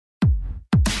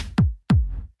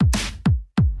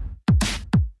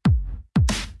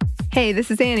Hey,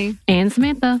 this is Annie. And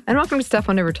Samantha. And welcome to Stuff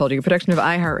I Never Told You, a production of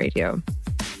iHeartRadio.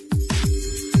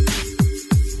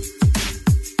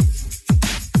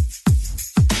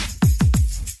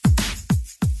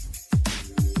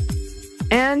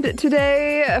 And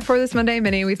today, for this Monday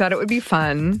Mini, we thought it would be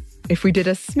fun if we did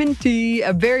a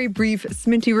very brief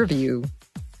SMNTY review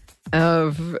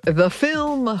of the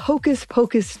film Hocus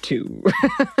Pocus 2.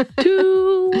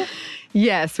 2.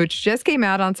 Yes, which just came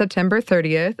out on September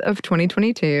 30th of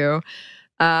 2022.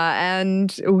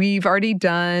 And we've already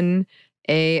done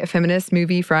a feminist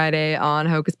movie Friday on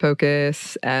Hocus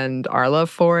Pocus and our love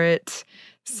for it.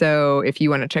 So if you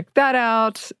want to check that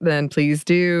out, then please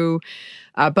do.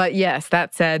 But yes,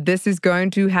 that said, this is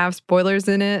going to have spoilers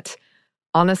in it.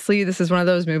 Honestly, this is one of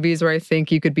those movies where I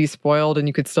think you could be spoiled and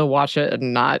you could still watch it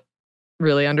and not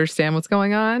really understand what's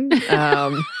going on.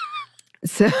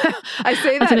 So I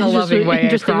say that in a loving way.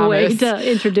 Interesting way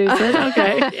to introduce it.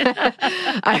 Okay.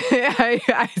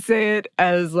 I say it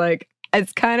as like,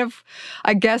 it's kind of,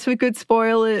 I guess we could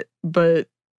spoil it, but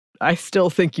I still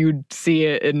think you'd see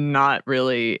it and not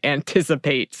really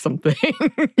anticipate some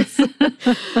things.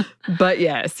 But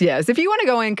yes. If you want to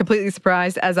go in completely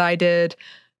surprised, as I did,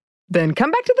 then come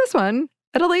back to this one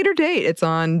at a later date. It's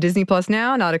on Disney Plus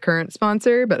now, not a current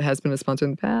sponsor, but has been a sponsor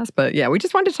in the past. But yeah, we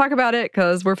just wanted to talk about it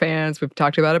because we're fans. We've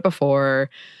talked about it before.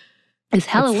 It's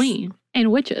Halloween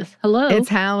and witches. Hello. It's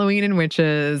Halloween and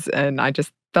witches, and I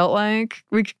just felt like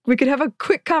we could have a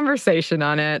quick conversation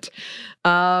on it.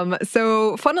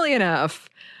 So funnily enough,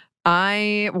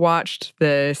 I watched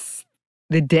this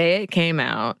the day it came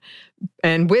out,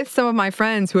 and with some of my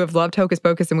friends who have loved Hocus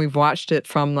Pocus, and we've watched it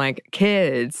from like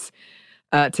kids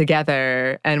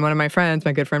together. And one of my friends,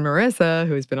 my good friend Marissa,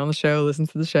 who has been on the show,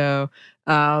 listens to the show,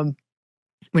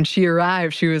 when she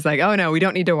arrived, she was like, "Oh no, we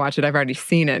don't need to watch it. I've already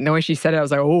seen it." And the way she said it, I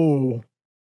was like, "Oh,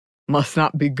 must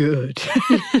not be good."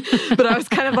 But I was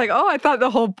kind of like, oh, I thought the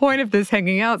whole point of this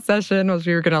hanging out session was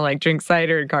we were going to like drink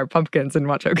cider and carve pumpkins and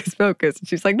watch Hocus Pocus. And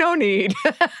she's like, no need.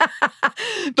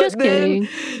 But just then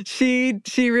kidding.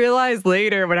 She realized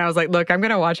later when I was like, look, I'm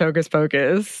going to watch Hocus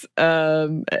Pocus.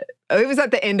 It was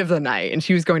at the end of the night and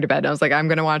she was going to bed. And I was like, I'm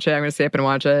going to watch it. I'm going to stay up and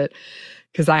watch it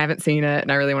because I haven't seen it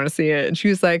and I really want to see it. And she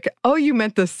was like, oh, you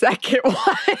meant the second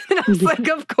one? And I was like,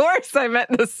 of course I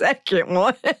meant the second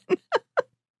one.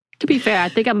 To be fair, I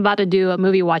think I'm about to do a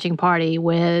movie watching party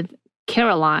with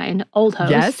Caroline, old host,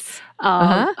 yes.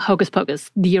 Hocus Pocus,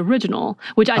 the original,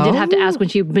 which I did have to ask when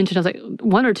she mentioned, I was like,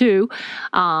 1 or 2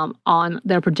 on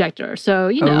their projector. So,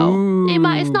 you know,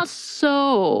 it's not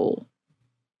so,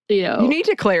 you know. You need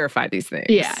to clarify these things.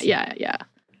 Yeah.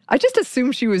 I just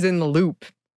assumed she was in the loop.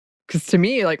 Because to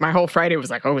me, like, my whole Friday was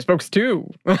like, Hocus Pocus 2.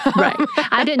 Right.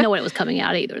 I didn't know when it was coming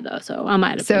out either, though, so I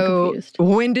might have been confused. So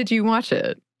when did you watch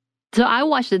it? So I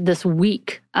watched it this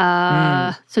week.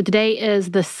 So today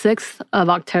is the 6th of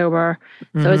October.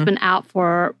 So it's been out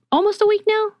for almost a week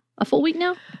now, a full week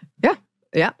now.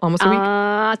 Yeah, almost a week.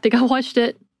 I think I watched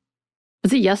it.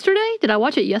 Was it yesterday? Did I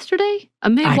watch it yesterday? I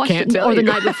may have watched it or the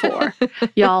night before.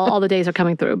 Y'all, all the days are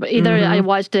coming through. But either I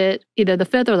watched it either the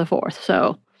 5th or the 4th.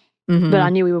 So, but I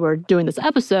knew we were doing this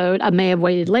episode. I may have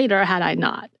waited later had I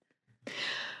not.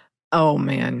 Oh,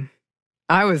 man.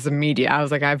 I was immediate. I was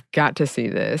like, I've got to see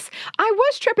this. I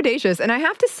was trepidatious. And I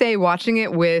have to say, watching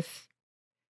it with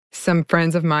some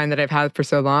friends of mine that I've had for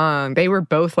so long, they were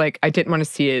both like, I didn't want to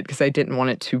see it because I didn't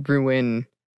want it to ruin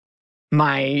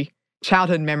my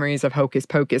childhood memories of Hocus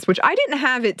Pocus, which I didn't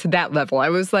have it to that level. I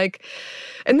was like,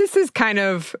 and this is kind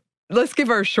of, let's give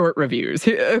our short reviews.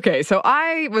 Okay, so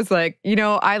I was like, you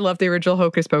know, I love the original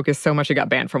Hocus Pocus so much it got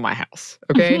banned from my house,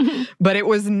 okay? But it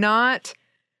was not...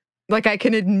 Like, I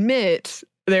can admit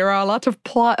there are lots of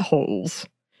plot holes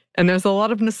and there's a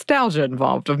lot of nostalgia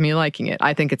involved of me liking it.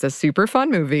 I think it's a super fun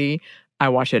movie. I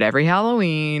watch it every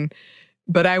Halloween,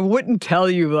 but I wouldn't tell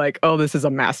you like, oh, this is a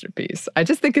masterpiece. I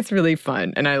just think it's really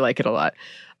fun and I like it a lot.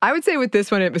 I would say with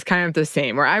this one, it was kind of the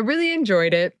same, where I really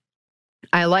enjoyed it.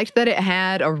 I liked that it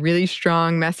had a really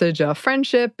strong message of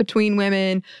friendship between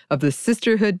women, of the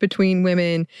sisterhood between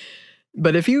women.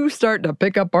 But if you start to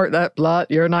pick apart that plot,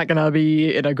 you're not going to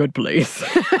be in a good place.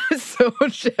 So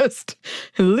just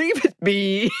leave it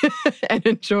be and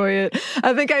enjoy it.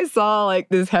 I think I saw like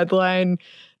this headline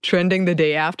trending the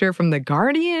day after from The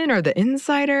Guardian or The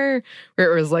Insider,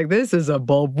 where it was like, this is a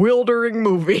bewildering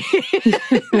movie.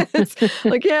 It's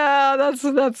like, yeah,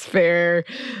 that's fair.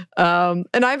 And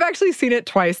I've actually seen it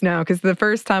twice now, because the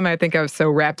first time I think I was so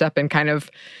wrapped up in kind of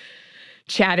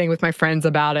chatting with my friends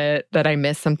about it that I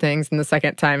missed some things. And the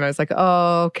second time I was like,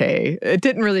 oh, okay. It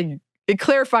didn't really it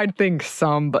clarified things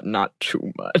some, but not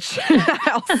too much,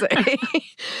 I'll say.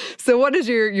 So what is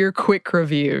your quick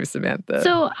review, Samantha?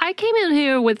 So I came in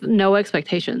here with no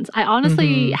expectations. I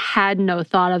honestly had no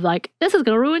thought of like, this is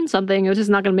going to ruin something. It was just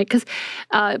not going to make, because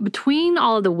between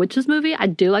all of the Witches movie, I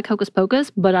do like Hocus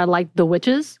Pocus, but I like The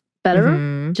Witches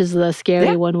better, which is the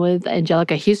scary one with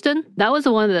Angelica Houston. That was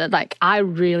the one that like I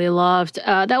really loved.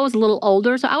 That was a little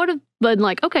older, so I would have been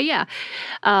like, okay, yeah.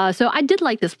 So I did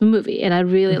like this movie, and I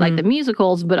really liked the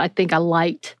musicals, but I think I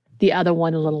liked the other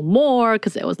one a little more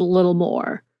because it was a little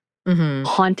more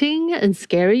haunting and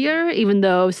scarier, even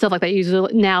though stuff like that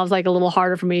usually now is like a little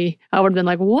harder for me. I would have been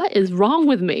like, what is wrong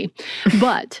with me?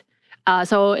 But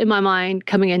so in my mind,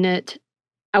 coming in it,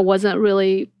 I wasn't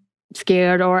really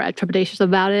scared or trepidatious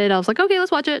about it. I was like, okay,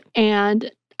 let's watch it. And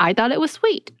I thought it was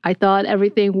sweet. I thought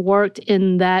everything worked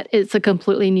in that it's a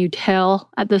completely new tale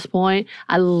at this point.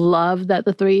 I love that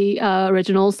the three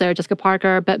originals, Sarah Jessica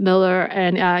Parker, Bette Midler,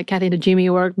 and Kathy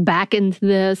Najimy were back into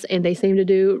this, and they seem to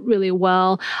do really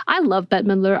well. I love Bette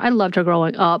Midler. I loved her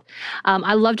growing up.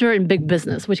 I loved her in Big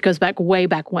Business, which goes back way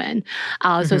back when.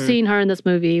 So seeing her in this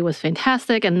movie was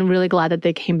fantastic, and I'm really glad that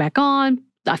they came back on.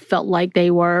 I felt like they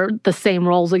were the same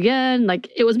roles again. Like,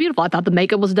 it was beautiful. I thought the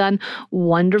makeup was done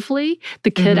wonderfully.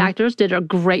 The kid actors did a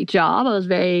great job. I was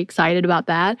very excited about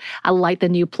that. I liked the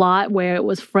new plot where it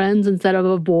was friends instead of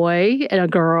a boy and a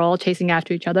girl chasing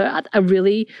after each other. I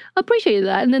really appreciated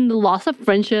that. And then the loss of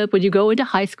friendship when you go into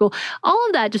high school, all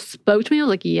of that just spoke to me. I was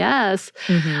like, yes.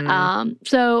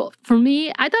 So for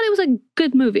me, I thought it was a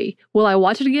good movie. Will I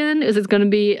watch it again? Is it going to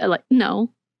be like,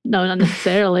 no, not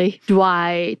necessarily. Do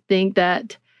I think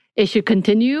that it should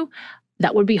continue?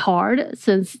 That would be hard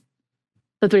since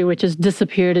the three witches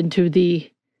disappeared into the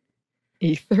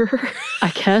ether, I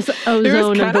guess,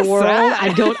 ozone of the world.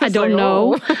 Sad. I don't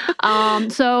know.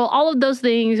 So all of those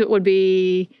things would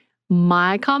be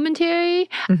my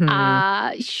commentary.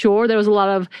 Sure, there was a lot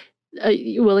of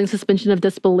willing suspension of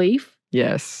disbelief.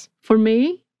 Yes. For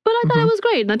me, but I thought it was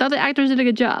great, and I thought the actors did a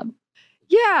good job.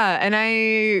 Yeah,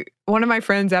 and one of my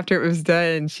friends, after it was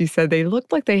done, she said they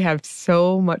looked like they have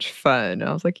so much fun.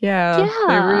 I was like, yeah,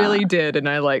 they really did, and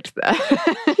I liked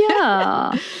that.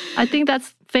 Yeah, I think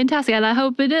that's fantastic, and I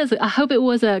hope it is. I hope it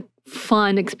was a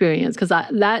fun experience, because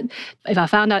if I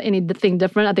found out anything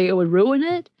different, I think it would ruin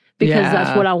it, because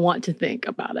that's what I want to think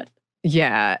about it.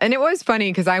 Yeah, and it was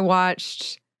funny, because I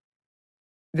watched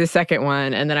the second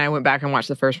one, and then I went back and watched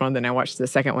the first one, then I watched the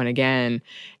second one again,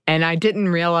 and I didn't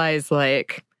realize,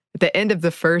 like, at the end of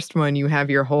the first one, you have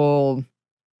your whole,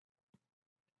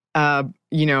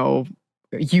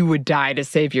 you would die to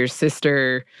save your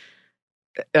sister,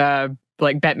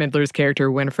 like Bette Midler's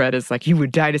character, Winifred, is like, you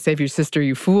would die to save your sister,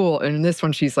 you fool, and in this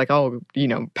one, she's like, oh,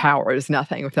 power is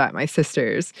nothing without my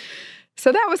sisters.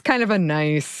 So that was kind of a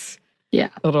nice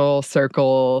little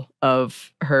circle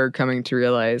of her coming to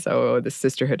realize, oh, the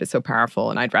sisterhood is so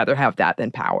powerful, and I'd rather have that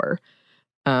than power.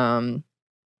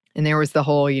 And there was the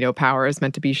whole, power is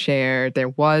meant to be shared. There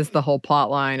was the whole plot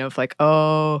line of like,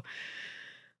 oh,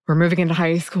 we're moving into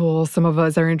high school. Some of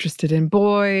us are interested in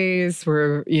boys.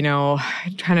 We're,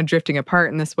 kind of drifting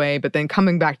apart in this way, but then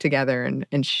coming back together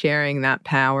and sharing that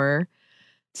power.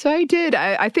 So I did.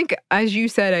 I think, as you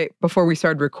said before we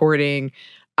started recording,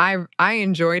 I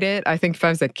enjoyed it. I think if I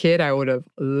was a kid, I would have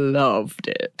loved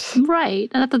it.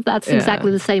 Right. And that's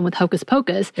exactly the same with Hocus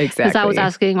Pocus. Exactly. Because I was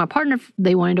asking my partner if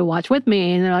they wanted to watch with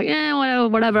me, and they're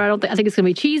like, whatever. I think it's going to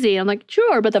be cheesy. I'm like,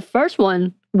 sure, but the first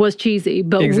one was cheesy,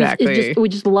 but we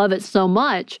just love it so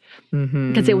much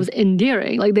because it was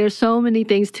endearing. Like, there's so many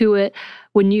things to it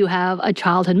when you have a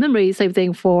childhood memory. Same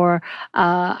thing for,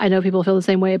 I know people feel the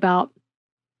same way about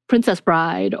Princess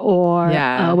Bride, or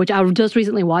which I just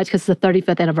recently watched because it's the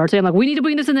 35th anniversary. I'm like, we need to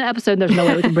bring this in an episode. There's no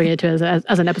way we can bring it to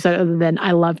as an episode other than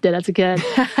I loved it as a kid.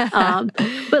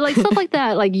 But like stuff like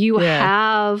that, like you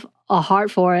have a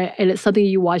heart for it, and it's something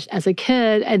you watched as a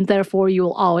kid, and therefore you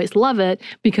will always love it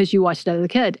because you watched it as a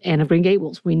kid. Anne of Green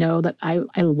Gables, we know that I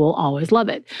will always love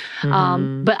it.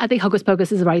 But I think Hocus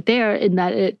Pocus is right there in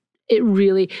that it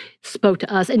really spoke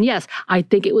to us. And yes, I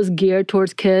think it was geared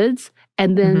towards kids.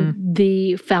 And then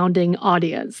the founding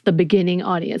audience, the beginning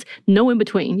audience. No in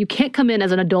between. You can't come in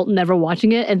as an adult never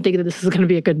watching it and think that this is going to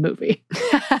be a good movie.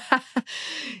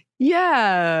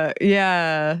 Yeah.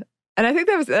 And I think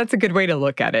that's a good way to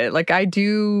look at it. Like,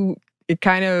 it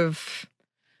kind of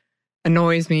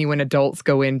annoys me when adults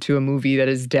go into a movie that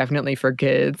is definitely for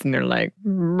kids and they're like,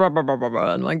 blah, blah, blah, blah,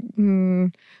 blah. I'm like,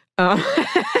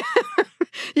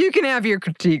 you can have your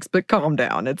critiques, but calm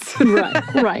down. It's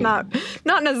right. not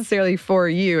necessarily for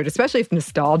you, and especially if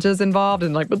nostalgia is involved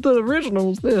and like, but the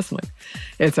original's this. I'm like,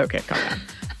 it's okay, calm down.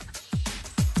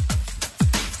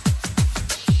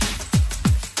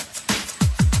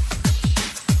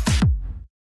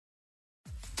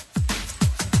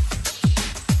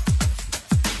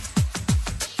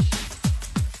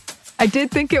 I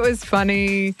did think it was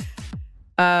funny.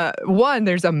 One,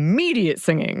 there's immediate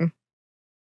singing.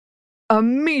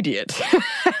 Immediate.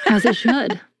 As it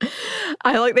should.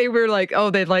 They were like,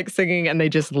 oh, they like singing and they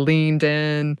just leaned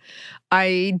in.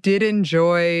 I did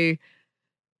enjoy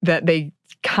that they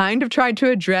kind of tried to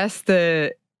address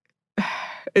it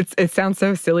sounds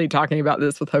so silly talking about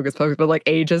this with Hocus Pocus, but like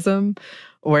ageism,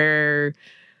 where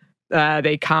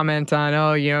they comment on,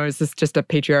 oh, is this just a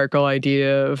patriarchal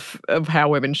idea of how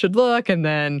women should look? And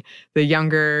then the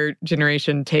younger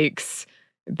generation takes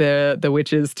the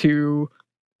witches to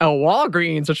a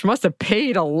Walgreens, which must have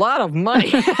paid a lot of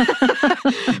money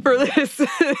for this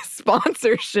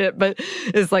sponsorship. But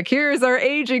it's like, here's our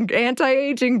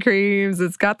anti-aging creams.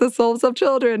 It's got the souls of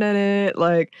children in it.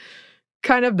 Like,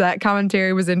 kind of that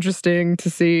commentary was interesting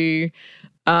to see.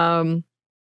 But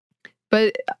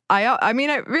I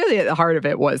mean, really at the heart of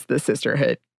it was the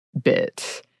sisterhood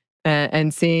bit,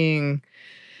 and seeing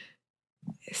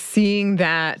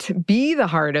that be the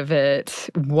heart of it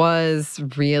was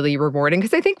really rewarding.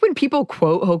 Because I think when people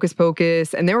quote Hocus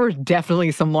Pocus, and there were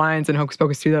definitely some lines in Hocus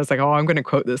Pocus 2 that I was like, oh, I'm going to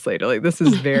quote this later. Like, this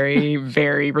is very,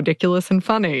 very ridiculous and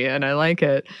funny, and I like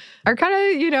it. Are kind of,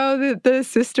 the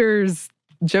sisters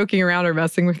joking around or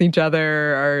messing with each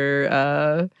other,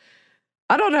 or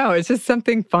I don't know. It's just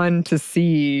something fun to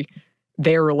see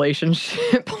their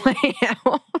relationship play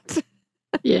out.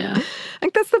 Yeah. I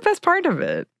think that's the best part of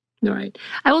it. Right.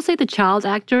 I will say the child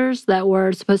actors that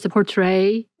were supposed to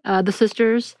portray the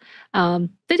sisters, they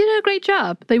did a great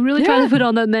job. They really tried to put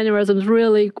on the mannerisms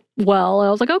really well.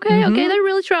 I was like, okay, they're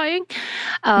really trying.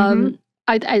 I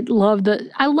love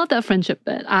that friendship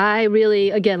bit. I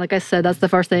really, again, like I said, that's the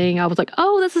first thing I was like,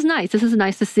 oh, this is nice. This is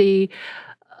nice to see,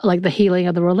 like, the healing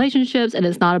of the relationships, and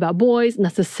it's not about boys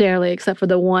necessarily, except for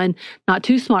the one not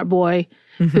too smart boy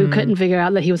who couldn't figure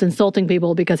out that he was insulting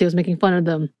people because he was making fun of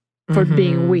them for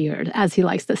being weird, as he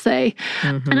likes to say.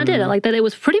 And I did. I like that it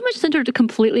was pretty much centered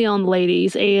completely on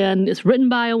ladies, and it's written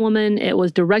by a woman. It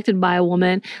was directed by a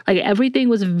woman. Like, everything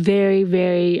was very,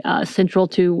 very central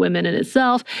to women in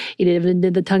itself. It even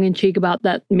did the tongue-in-cheek about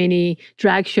that many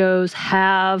drag shows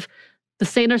have the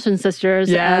Sanderson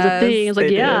sisters as a thing. It's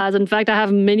like, as in fact, I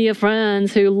have many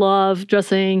friends who love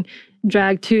dressing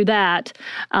drag to that.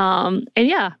 And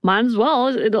mine as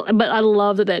well. But I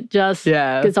love that just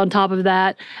gets on top of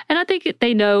that. And I think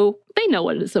they know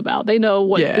what it's about. They know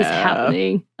what is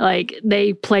happening. Like,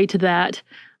 they play to that.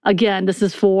 Again, this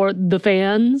is for the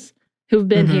fans who've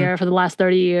been here for the last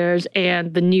 30 years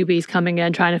and the newbies coming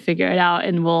in trying to figure it out,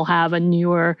 and we'll have a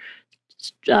newer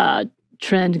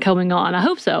trend coming on. I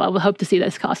hope so. I would hope to see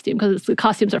this costume because the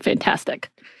costumes are fantastic.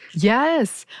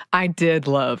 Yes, I did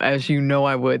love, as you know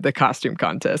I would, the costume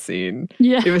contest scene.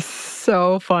 Yeah. It was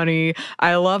so funny.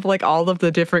 I love, like, all of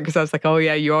the different, because I was like, oh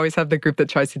yeah, you always have the group that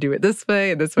tries to do it this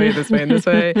way, and this way, and this way, and this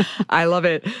way. I love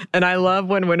it. And I love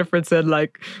when Winifred said,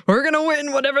 like, we're going to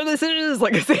win whatever this is.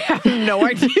 Like, they have no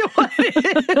idea what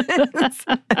it is.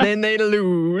 And then they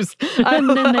lose. I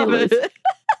love it.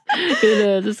 It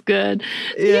is. It's good.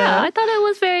 Yeah, I thought it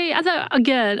was very, I'm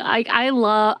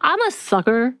a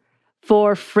sucker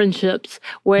for friendships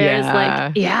where it's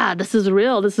like, this is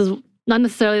real. This is not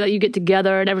necessarily that you get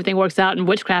together and everything works out and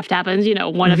witchcraft happens.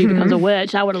 One of you becomes a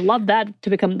witch. I would have loved that to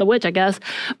become the witch, I guess.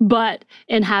 But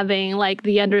in having, like,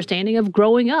 the understanding of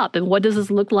growing up and what does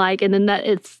this look like, and then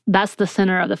that's the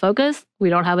center of the focus. We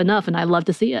don't have enough, and I love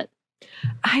to see it.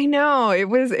 I know. It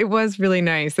was really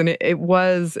nice. And it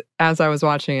was, as I was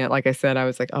watching it, like I said, I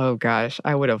was like, oh gosh,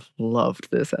 I would have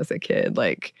loved this as a kid.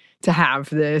 Like, to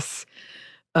have this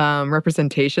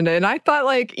representation. And I thought,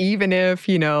 like, even if,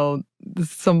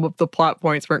 some of the plot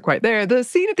points weren't quite there, the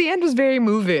scene at the end was very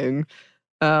moving.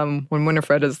 When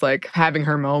Winifred is, like, having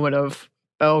her moment of,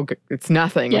 oh, it's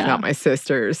nothing without my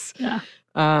sisters. Yeah.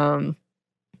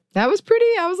 That was pretty.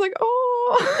 I was like,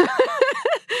 oh.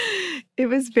 It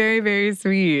was very, very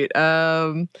sweet.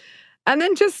 And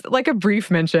then just, like, a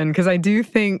brief mention, because I do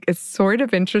think it's sort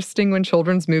of interesting when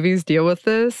children's movies deal with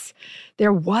this.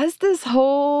 There was this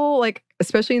whole, like,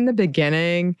 especially in the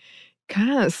beginning,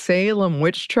 kind of Salem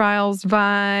witch trials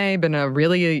vibe and a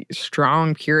really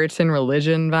strong Puritan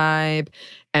religion vibe.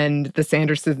 And the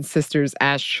Sanderson sisters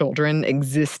as children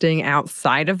existing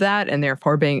outside of that and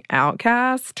therefore being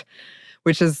outcast,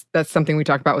 that's something we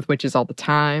talk about with witches all the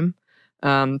time.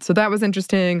 So that was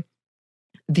interesting.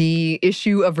 The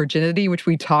issue of virginity, which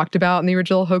we talked about in the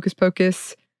original Hocus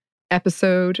Pocus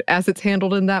episode, as it's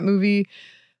handled in that movie,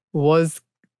 was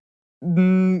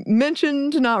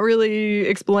mentioned, not really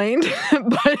explained,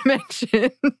 but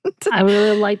mentioned. I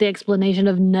really like the explanation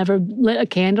of never lit a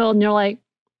candle, and you're like,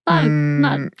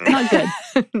 Not good.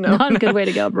 No, not a good way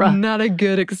to go, bro. Not a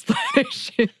good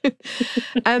explanation.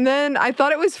 And then I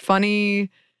thought it was funny.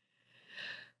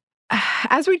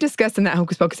 As we discussed in that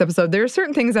Hocus Pocus episode, there are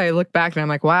certain things I look back and I'm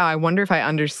like, wow, I wonder if I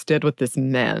understood what this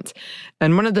meant.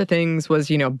 And one of the things was,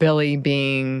 Billy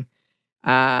being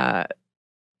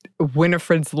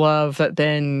Winifred's love that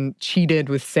then cheated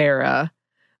with Sarah.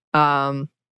 And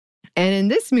in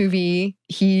this movie,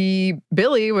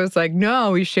 Billy was like,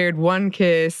 no, we shared one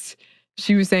kiss.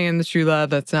 She was saying the true love.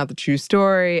 That's not the true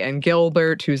story. And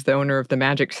Gilbert, who's the owner of the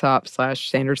magic shop /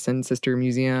 Sanderson Sister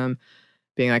Museum,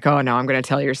 being like, oh, no, I'm going to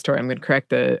tell your story. I'm going to correct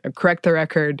the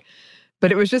record.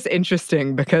 But it was just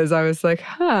interesting because I was like,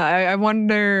 I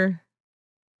wonder.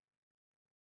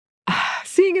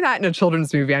 Seeing that in a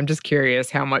children's movie, I'm just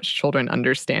curious how much children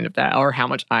understand of that or how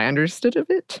much I understood of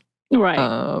it.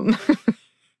 Right.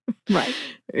 Right.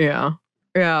 Yeah.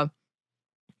 Yeah.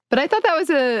 But I thought that was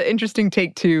an interesting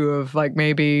take, too, of like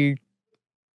maybe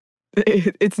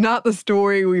it's not the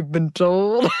story we've been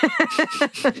told.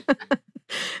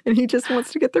 And he just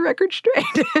wants to get the record straight.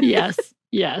 Yes.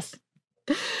 Yeah.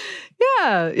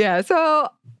 So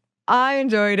I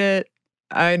enjoyed it.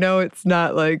 I know it's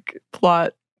not like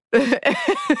plot.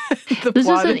 This is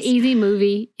an easy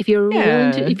movie. If you're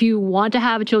willing to, if you want to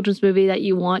have a children's movie that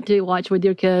you want to watch with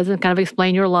your kids and kind of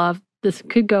explain your love, this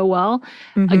could go well.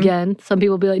 Mm-hmm. Again, some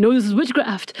people be like, no, this is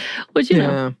witchcraft, which, you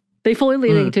know, they fully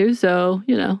leaning to. So,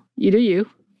 you do you.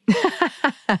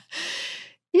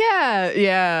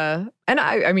 Yeah. And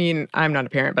I mean, I'm not a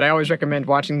parent, but I always recommend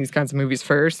watching these kinds of movies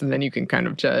first, and then you can kind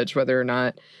of judge whether or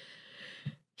not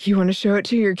you want to show it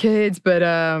to your kids. But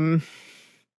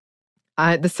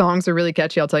the songs are really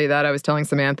catchy, I'll tell you that. I was telling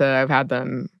Samantha, I've had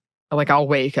them, like, I'll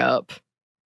wake up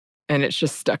and it's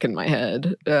just stuck in my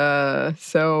head.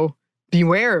 So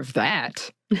beware of that.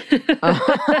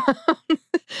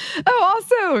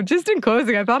 Also, just in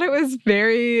closing, I thought it was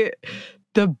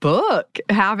the book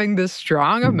having this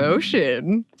strong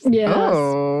emotion. Yes.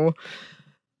 Oh,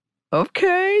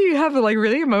 okay. You have like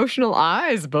really emotional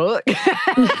eyes, book.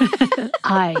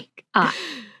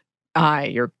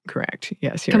 You're correct.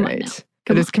 Yes, you're right.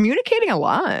 But it's communicating a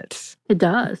lot. It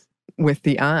does. With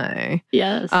the eye.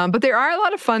 Yes. But there are a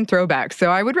lot of fun throwbacks.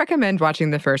 So I would recommend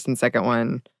watching the first and second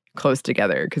one close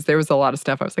together because there was a lot of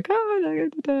stuff I was like,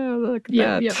 look at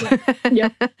that.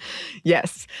 Yep.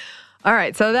 Yes. All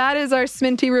right. So that is our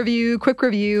SMNTY review, quick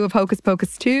review of Hocus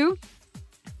Pocus 2.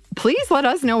 Please let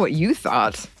us know what you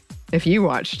thought if you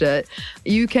watched it.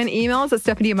 You can email us at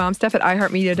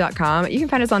stephanieandmomstuff@iheartmedia.com. You can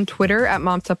find us on Twitter at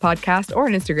momstuffpodcast or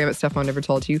on Instagram at Stuff Mom Never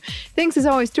Told You. Thanks as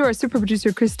always to our super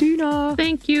producer, Christina.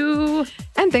 Thank you.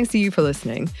 And thanks to you for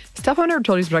listening. Stuff Mom Never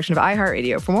Told You is a production of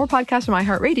iHeartRadio. For more podcasts from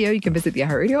iHeartRadio, you can visit the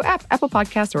iHeartRadio app, Apple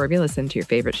Podcasts, or wherever you listen to your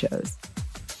favorite shows.